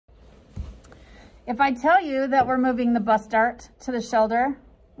If I tell you that we're moving the bust dart to the shoulder,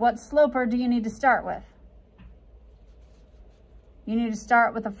 what sloper do you need to start with? You need to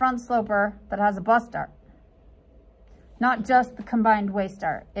start with a front sloper that has a bust dart. Not just the combined waist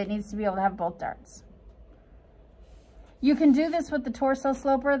dart. It needs to be able to have both darts. You can do this with the torso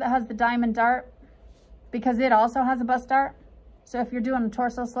sloper that has the diamond dart because it also has a bust dart. So if you're doing a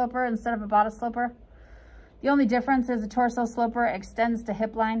torso sloper instead of a bodice sloper, the only difference is the torso sloper extends to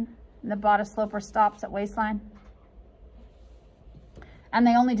hip line and the bodice sloper stops at waistline. And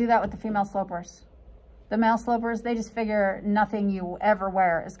they only do that with the female slopers. The male slopers, they just figure nothing you ever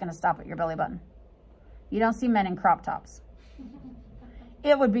wear is going to stop at your belly button. You don't see men in crop tops.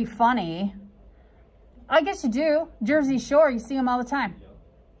 It would be funny. I guess you do. Jersey Shore, you see them all the time. Yep.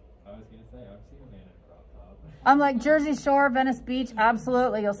 I was going to say, I've seen a man in a crop top. I'm like, Jersey Shore, Venice Beach,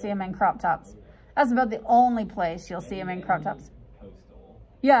 absolutely you'll see them in crop tops. That's about the only place you'll see them in crop tops. Coastal.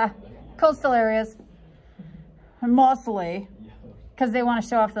 Yeah, coastal areas. And mostly, because they want to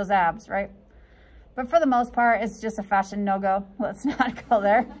show off those abs, right? But for the most part, it's just a fashion no-go. Let's not go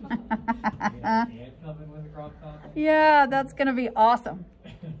there. Yeah, that's going to be awesome.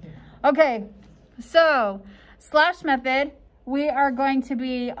 Okay, so slash method, we are going to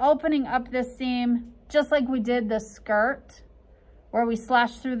be opening up this seam just like we did the skirt, where we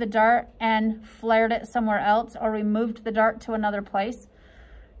slashed through the dart and flared it somewhere else, or we moved the dart to another place.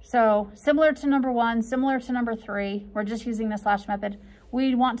 So similar to number 1, similar to number 3, we're just using the slash method.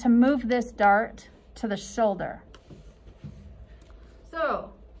 We want to move this dart to the shoulder.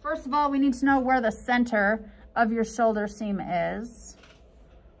 So first of all, we need to know where the center of your shoulder seam is.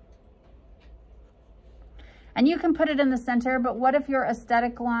 And you can put it in the center, but what if your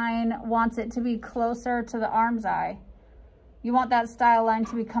aesthetic line wants it to be closer to the arm's eye? You want that style line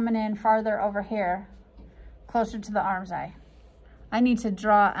to be coming in farther over here, closer to the arm's eye. I need to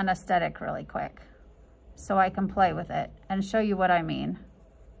draw an aesthetic really quick so I can play with it and show you what I mean.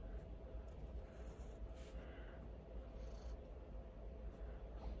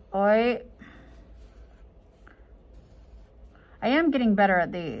 Oi. I am getting better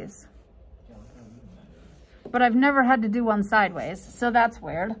at these, but I've never had to do one sideways, so that's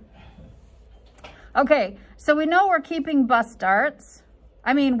weird. Okay, so we know we're keeping waist darts.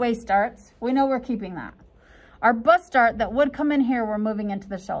 We know we're keeping that. Our bust dart that would come in here, we're moving into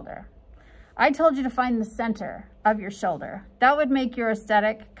the shoulder. I told you to find the center of your shoulder. That would make your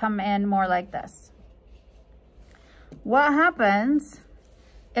aesthetic come in more like this. What happens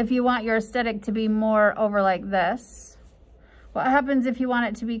if you want your aesthetic to be more over like this? What happens if you want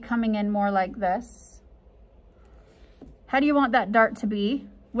it to be coming in more like this? How do you want that dart to be?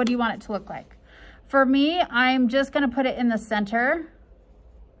 What do you want it to look like? For me, I'm just going to put it in the center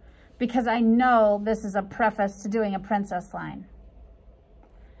because I know this is a preface to doing a princess line.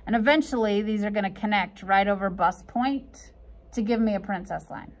 And eventually these are going to connect right over bust point to give me a princess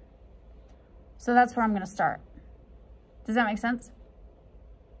line. So that's where I'm going to start. Does that make sense?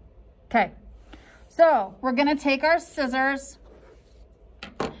 Okay. So we're going to take our scissors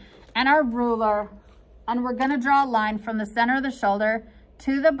and our ruler, and we're going to draw a line from the center of the shoulder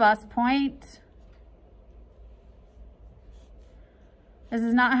to the bust point. This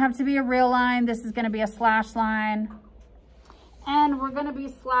does not have to be a real line. This is going to be a slash line. And we're going to be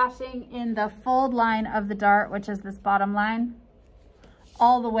slashing in the fold line of the dart, which is this bottom line,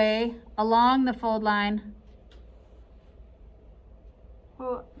 all the way along the fold line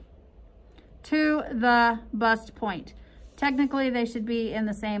to the bust point. Technically, they should be in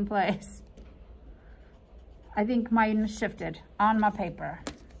the same place. I think mine shifted on my paper.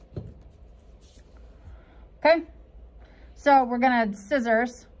 Okay, so we're gonna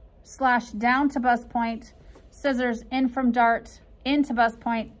scissors, slash down to bust point, scissors in from dart into bust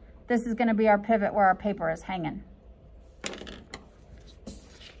point. This is gonna be our pivot where our paper is hanging.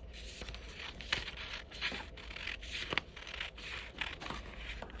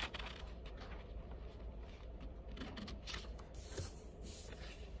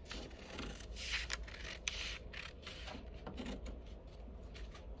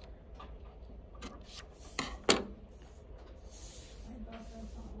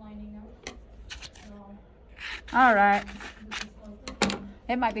 All right.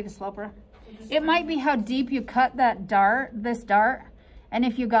 It might be the sloper. It might be how deep you cut that dart, this dart. And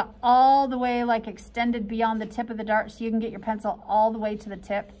if you got all the way like extended beyond the tip of the dart so you can get your pencil all the way to the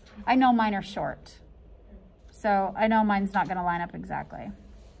tip. I know mine are short. So I know mine's not gonna line up exactly.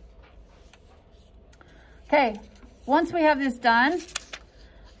 Okay, once we have this done,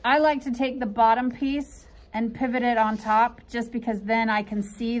 I like to take the bottom piece and pivot it on top just because then I can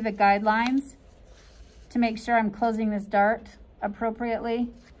see the guidelines to make sure I'm closing this dart appropriately.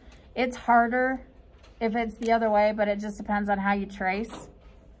 It's harder if it's the other way, but it just depends on how you trace.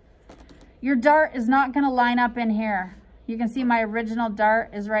 Your dart is not going to line up in here. You can see my original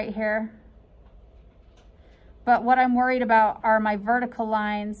dart is right here. But what I'm worried about are my vertical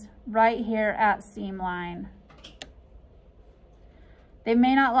lines right here at seam line. They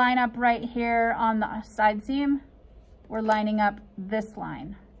may not line up right here on the side seam. We're lining up this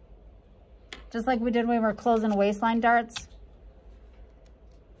line. Just like we did when we were closing waistline darts.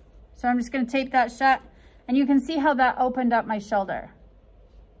 So I'm just going to tape that shut, and you can see how that opened up my shoulder.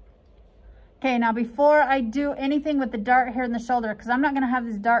 Okay, now before I do anything with the dart here in the shoulder, because I'm not going to have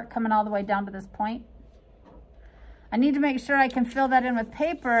this dart coming all the way down to this point, I need to make sure I can fill that in with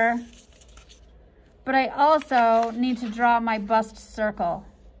paper, but I also need to draw my bust circle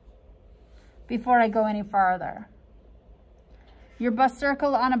before I go any farther. Your bust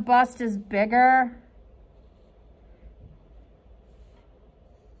circle on a bust is bigger.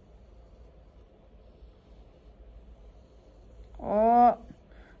 Oh,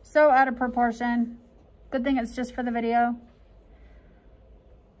 so out of proportion. Good thing it's just for the video.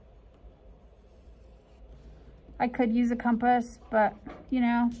 I could use a compass, but you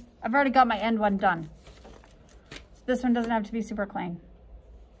know, I've already got my end one done. So this one doesn't have to be super clean.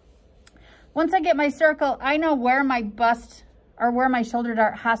 Once I get my circle, I know where my bust or where my shoulder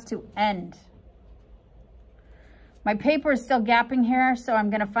dart has to end. My paper is still gapping here, so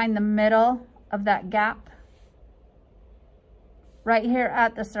I'm gonna find the middle of that gap right here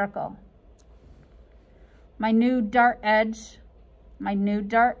at the circle. My new dart edge, my new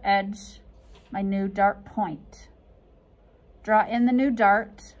dart edge, my new dart point. Draw in the new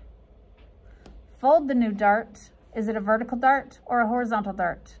dart, fold the new dart. Is it a vertical dart or a horizontal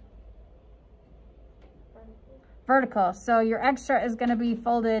dart? Vertical. So your extra is going to be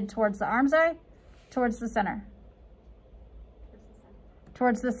folded towards the arm's eye, towards the center.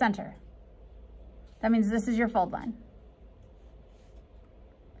 Towards the center. That means this is your fold line.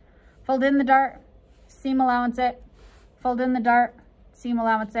 Fold in the dart, seam allowance it. Fold in the dart, seam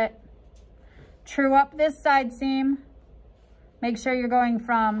allowance it. True up this side seam. Make sure you're going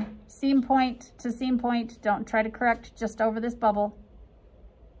from seam point to seam point. Don't try to correct just over this bubble.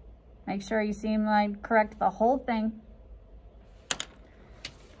 Make sure you seam line correct the whole thing.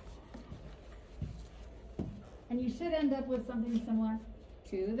 And you should end up with something similar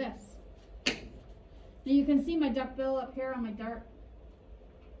to this. Now you can see my duckbill up here on my dart.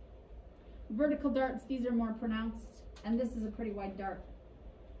 Vertical darts, these are more pronounced, and this is a pretty wide dart.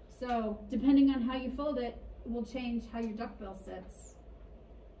 So depending on how you fold it, will change how your duckbill sits.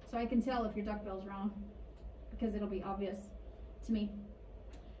 So I can tell if your duckbill's wrong because it'll be obvious to me.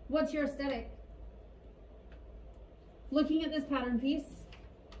 What's your aesthetic? Looking at this pattern piece,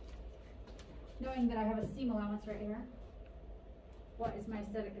 knowing that I have a seam allowance right here, what is my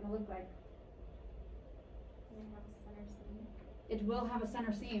aesthetic going to look like? It will have a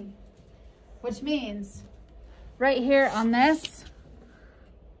center seam, which means right here on this,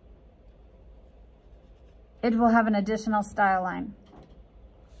 it will have an additional style line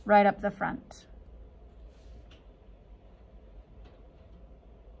right up the front.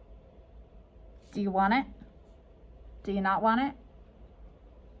 Do you want it? Do you not want it?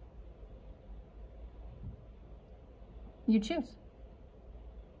 You choose.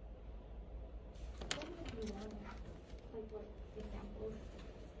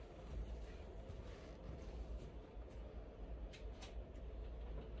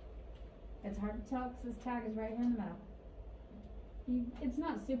 It's hard to tell because this tag is right here in the middle. It's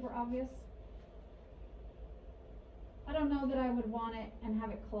not super obvious. I don't know that I would want it and have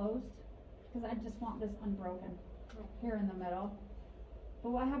it closed because I just want this unbroken here in the middle.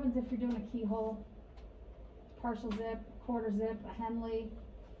 But what happens if you're doing a keyhole, partial zip, quarter zip, a Henley,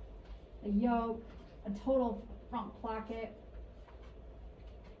 a yoke, a total front placket?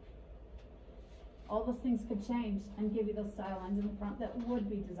 All those things could change and give you those style lines in the front that would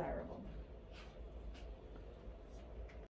be desirable.